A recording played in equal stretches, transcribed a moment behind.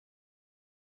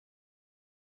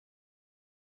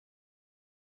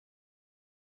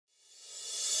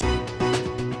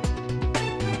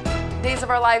Days of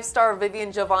Our Lives star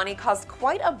Vivian Jovanni caused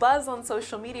quite a buzz on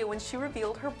social media when she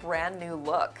revealed her brand new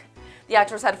look. The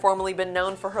actress had formerly been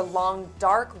known for her long,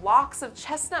 dark locks of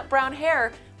chestnut brown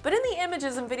hair, but in the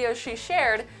images and videos she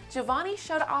shared, Jovanni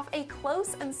showed off a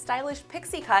close and stylish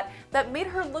pixie cut that made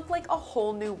her look like a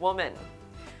whole new woman.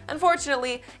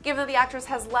 Unfortunately, given that the actress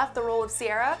has left the role of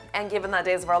Sierra, and given that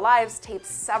Days of Our Lives taped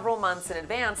several months in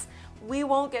advance, we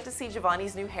won't get to see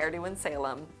Giovanni's new hairdo in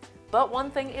Salem. But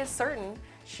one thing is certain,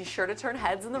 she's sure to turn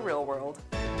heads in the real world.